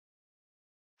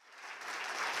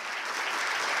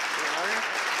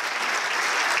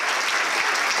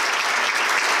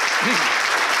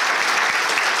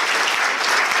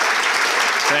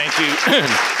Thank you.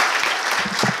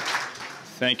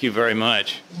 Thank you very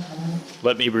much.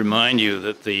 Let me remind you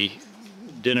that the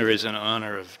dinner is in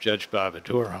honor of Judge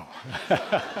Barbadoro.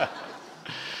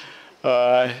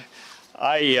 I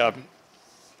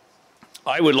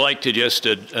would like to just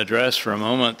address for a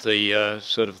moment the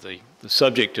sort of the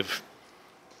subject of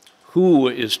who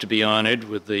is to be honored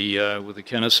with the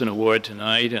Kenison Award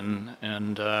tonight,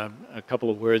 and a couple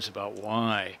of words about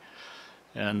why.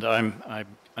 And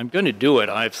I'm going to do it.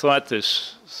 I've thought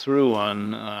this through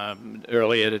on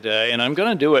earlier today, and I'm going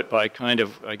to do it by kind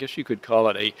of, I guess you could call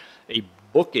it a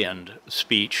bookend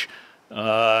speech,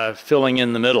 filling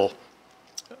in the middle.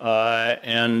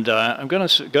 I'm going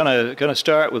to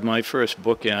start with my first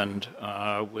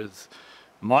bookend with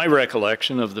my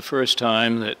recollection of the first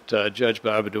time that Judge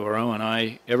Barbadoro and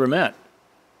I ever met.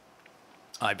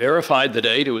 I verified the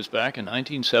date. It was back in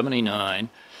 1979.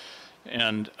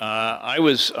 And I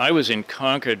was in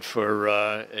Concord for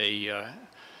an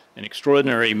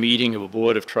extraordinary meeting of a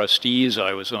board of trustees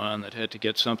I was on that had to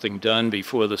get something done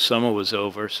before the summer was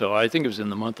over. So I think it was in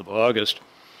the month of August.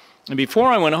 And before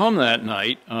I went home that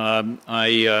night,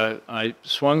 I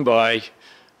swung by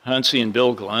Hansi and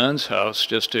Bill Glan's house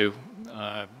just to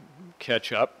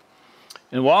catch up.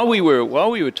 And while we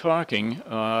were talking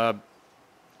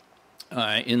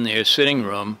in their sitting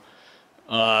room,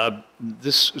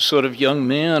 this sort of young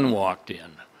man walked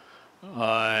in,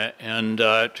 and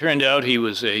turned out he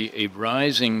was a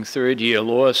rising third-year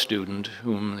law student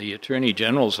whom the Attorney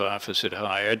General's office had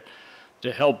hired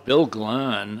to help Bill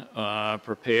Glan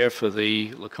prepare for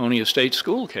the Laconia State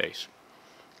School case.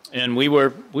 And we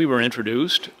were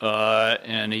introduced,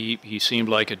 and he seemed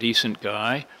like a decent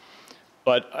guy,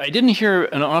 but I didn't hear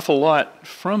an awful lot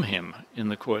from him in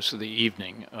the course of the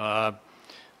evening.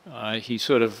 He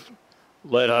sort of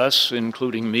let us,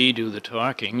 including me, do the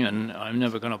talking, and I'm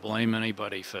never going to blame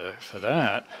anybody for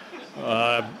that.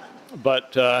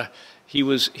 But he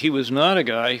was not a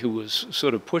guy who was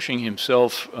sort of pushing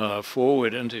himself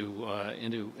forward into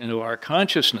our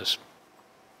consciousness.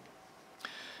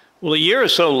 Well, a year or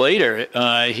so later,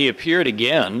 he appeared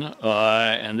again,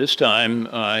 and this time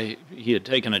he had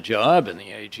taken a job in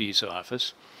the AG's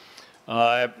office.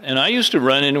 And I used to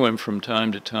run into him from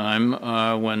time to time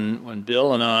when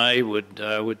Bill and I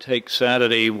would take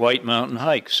Saturday White Mountain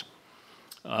hikes.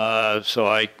 So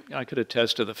I could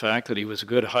attest to the fact that he was a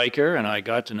good hiker, and I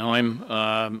got to know him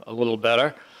a little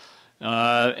better.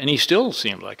 And he still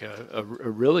seemed like a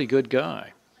really good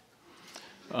guy.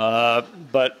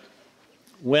 But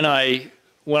when I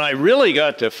really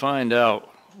got to find out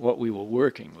what we were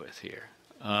working with here,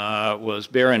 was,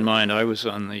 bear in mind, I was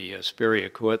on the Superior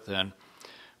Court then,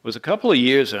 was a couple of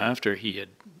years after he had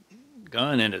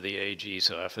gone into the AG's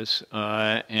office,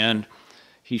 and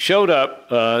he showed up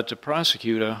to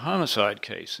prosecute a homicide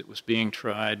case that was being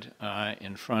tried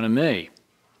in front of me.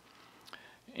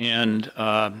 And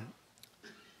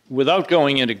without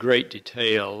going into great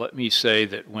detail, let me say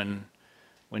that when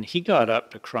he got up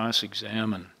to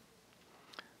cross-examine,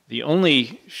 the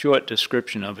only short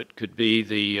description of it could be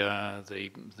the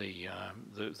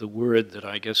word that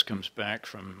I guess comes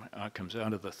out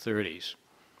of the 30s.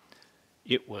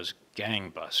 It was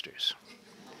gangbusters.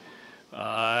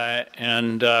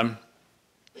 And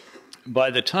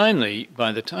by the time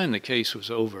the case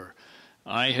was over,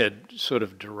 I had sort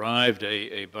of derived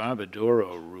a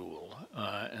Barbadoro rule,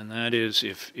 and that is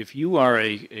if you are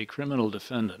a criminal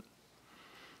defendant,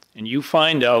 and you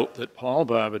find out that Paul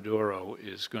Barbadoro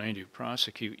is going to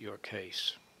prosecute your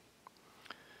case,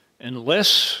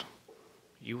 unless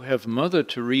you have Mother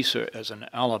Teresa as an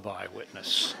alibi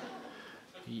witness,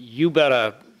 you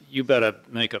better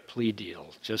make a plea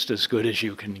deal just as good as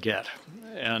you can get.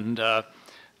 And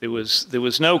there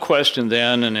was no question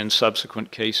then, and in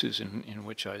subsequent cases in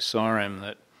which I saw him,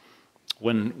 that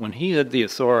when he had the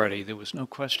authority, there was no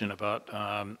question about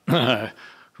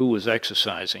who was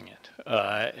exercising it.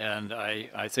 And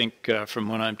I think, from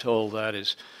what I'm told, that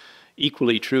is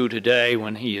equally true today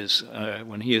when he is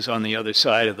on the other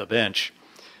side of the bench.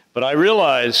 But I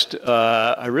realized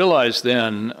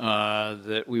then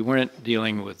that we weren't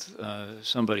dealing with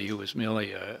somebody who was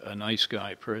merely a nice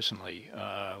guy personally.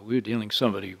 We were dealing with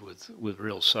somebody with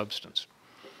real substance.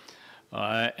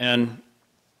 And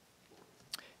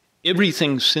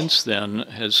everything since then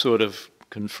has sort of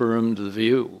confirmed the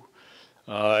view.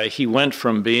 He went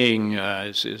from being,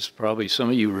 as probably some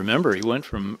of you remember, he went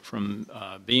from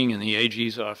being in the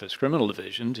AG's office criminal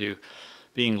division to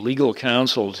being legal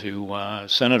counsel to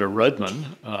Senator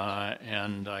Rudman,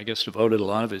 and I guess devoted a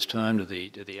lot of his time to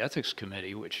the ethics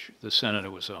committee, which the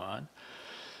senator was on.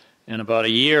 And about a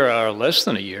year, or less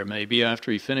than a year maybe,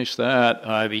 after he finished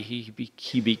that,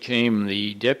 he became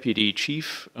the deputy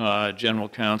chief general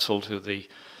counsel to the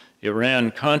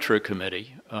Iran-Contra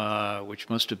Committee, which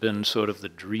must have been sort of the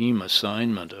dream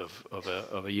assignment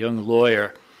of a young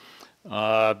lawyer.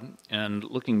 And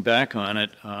looking back on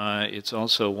it, it's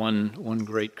also one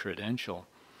great credential.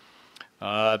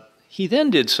 He then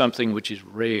did something which is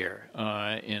rare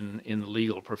in the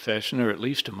legal profession, or at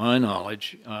least to my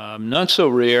knowledge. Not so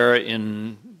rare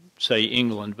in, say,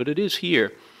 England, but it is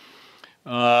here.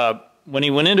 When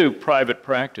he went into private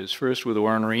practice, first with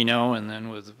Warren Reno and then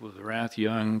with Rath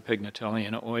Young, Pignatelli,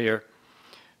 and Oyer,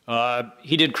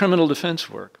 he did criminal defense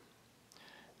work.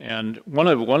 And one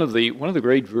of the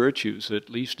great virtues, at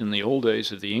least in the old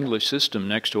days of the English system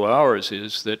next to ours,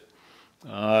 is that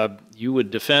you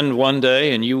would defend one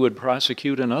day and you would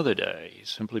prosecute another day,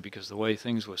 simply because the way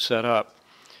things were set up.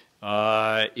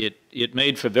 It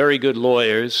made for very good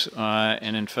lawyers,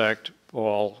 and in fact,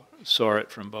 Paul saw it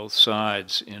from both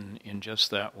sides in just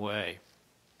that way.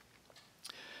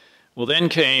 Well, then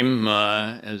came,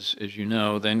 as you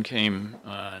know, then came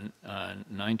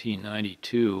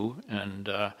 1992, and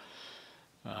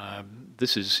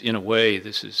this is, in a way,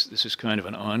 this is kind of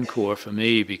an encore for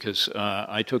me, because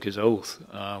I took his oath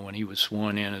when he was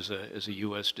sworn in as a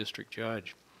U.S. district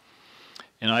judge.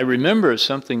 And I remember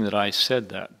something that I said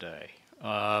that day.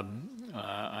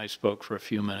 I spoke for a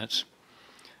few minutes,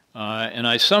 and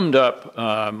I summed up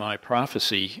my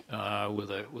prophecy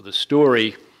with a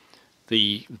story,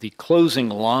 the closing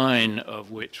line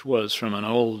of which was from an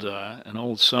old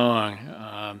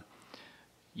song,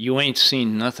 "You ain't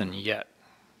seen nothing yet."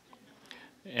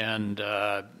 And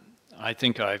I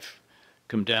think I've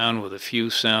come down with a few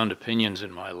sound opinions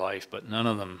in my life, but none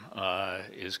of them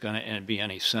is going to be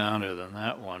any sounder than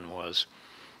that one was.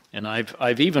 And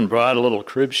I've even brought a little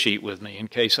crib sheet with me in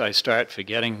case I start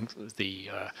forgetting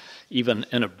even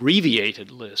an abbreviated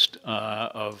list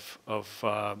of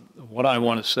what I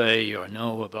want to say or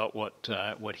know about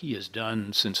what he has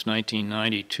done since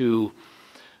 1992,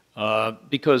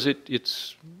 because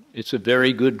it's a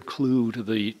very good clue to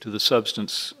the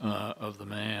substance of the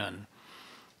man.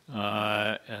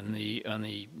 And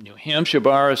the New Hampshire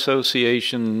Bar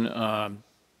Association,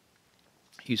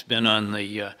 he's been on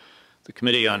the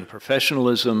Committee on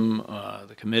Professionalism,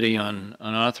 the Committee on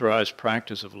Unauthorized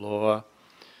Practice of Law,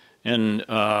 and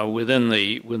within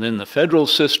the federal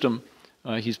system,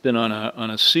 he's been on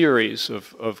a series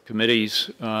of committees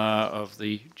of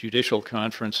the Judicial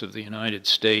Conference of the United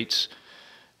States.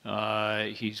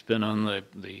 He's been on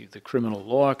the Criminal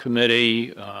Law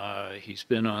Committee. He's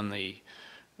been on the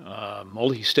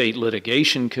Multi-State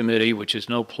Litigation Committee, which is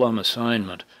no plum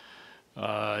assignment.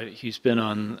 He's been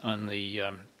on the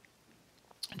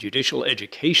Judicial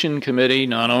Education Committee,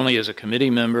 not only as a committee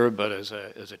member, but as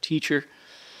a teacher,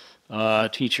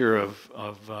 teacher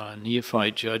of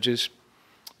neophyte judges.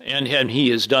 And he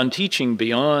has done teaching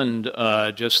beyond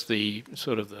just the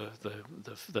sort of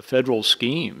the federal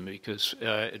scheme, because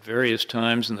at various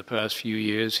times in the past few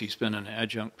years, he's been an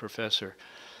adjunct professor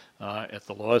at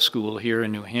the law school here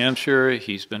in New Hampshire.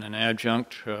 He's been an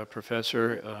adjunct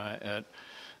professor at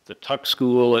the Tuck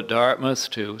School at Dartmouth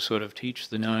to sort of teach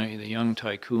the young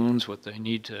tycoons what they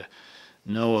need to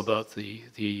know about the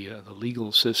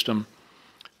legal system,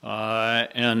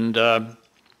 and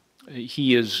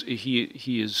he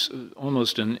is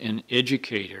almost an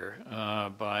educator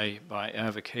by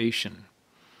avocation,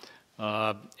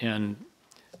 and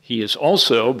he has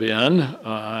also been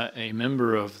a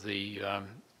member of the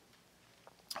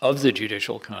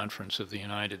Judicial Conference of the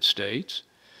United States.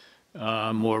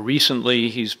 More recently,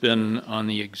 he's been on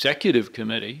the Executive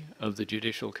Committee of the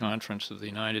Judicial Conference of the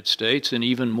United States, and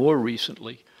even more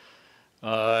recently,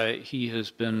 he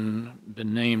has been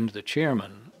named the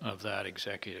chairman of that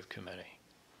Executive Committee.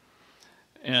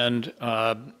 And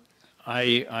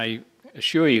I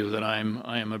assure you that I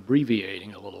am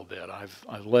abbreviating a little bit.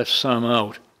 I've left some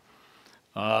out.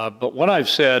 But what I've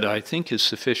said, I think, is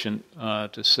sufficient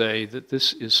to say that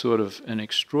this is sort of an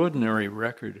extraordinary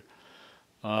record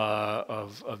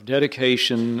of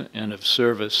dedication and of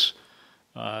service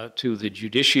to the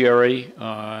judiciary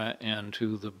and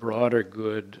to the broader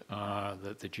good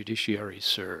that the judiciary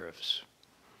serves.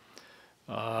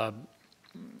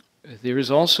 There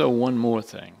is also one more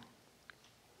thing.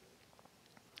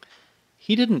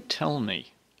 He didn't tell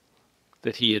me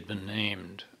that he had been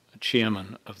named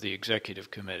chairman of the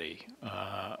Executive Committee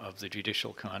of the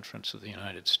Judicial Conference of the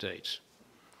United States.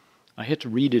 I had to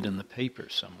read it in the paper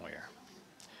somewhere.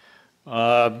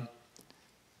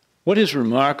 What is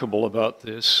remarkable about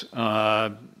this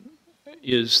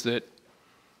is that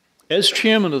as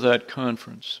chairman of that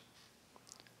conference,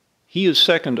 He is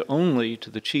second only to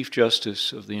the Chief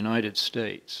Justice of the United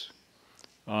States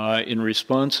in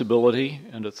responsibility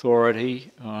and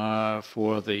authority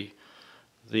for the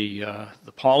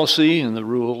policy and the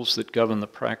rules that govern the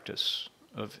practice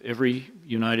of every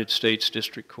United States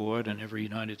District Court and every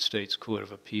United States Court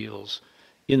of Appeals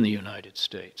in the United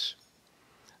States.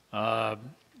 But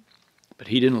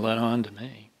he didn't let on to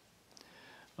me.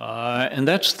 And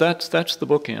that's the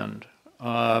bookend.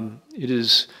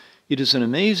 It is an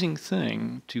amazing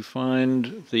thing to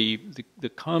find the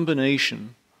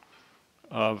combination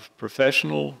of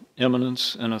professional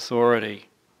eminence and authority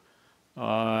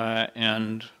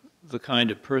and the kind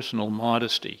of personal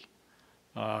modesty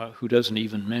who doesn't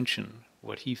even mention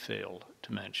what he failed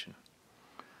to mention.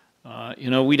 You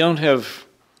know, we don't have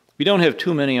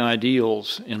too many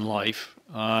ideals in life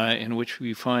in which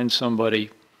we find somebody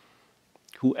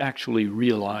who actually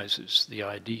realizes the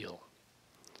ideal.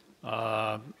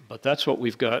 But that's what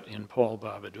we've got in Paul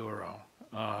Barbadoro,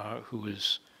 who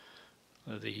is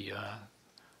the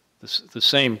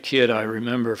same kid I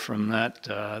remember from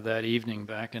that evening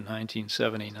back in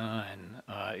 1979,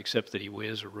 except that he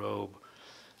wears a robe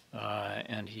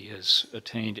and he has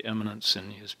attained eminence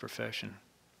in his profession.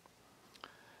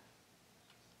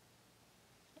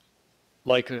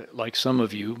 Like some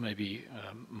of you, maybe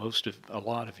a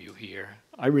lot of you here,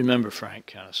 I remember Frank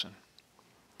Kenison.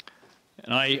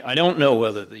 And I don't know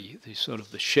whether the sort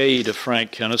of the shade of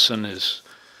Frank Kenison is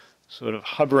sort of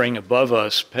hovering above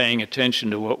us, paying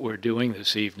attention to what we're doing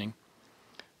this evening.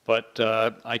 But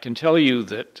I can tell you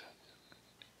that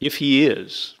if he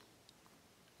is,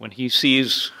 when he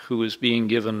sees who is being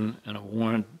given an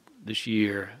award this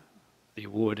year, the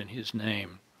award in his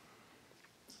name,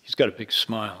 he's got a big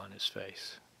smile on his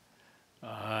face.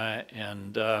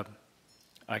 And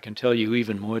I can tell you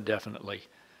even more definitely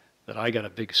that I got a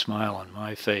big smile on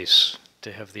my face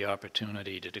to have the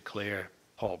opportunity to declare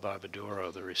Paul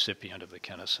Barbadoro the recipient of the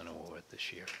Kenison Award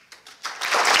this year.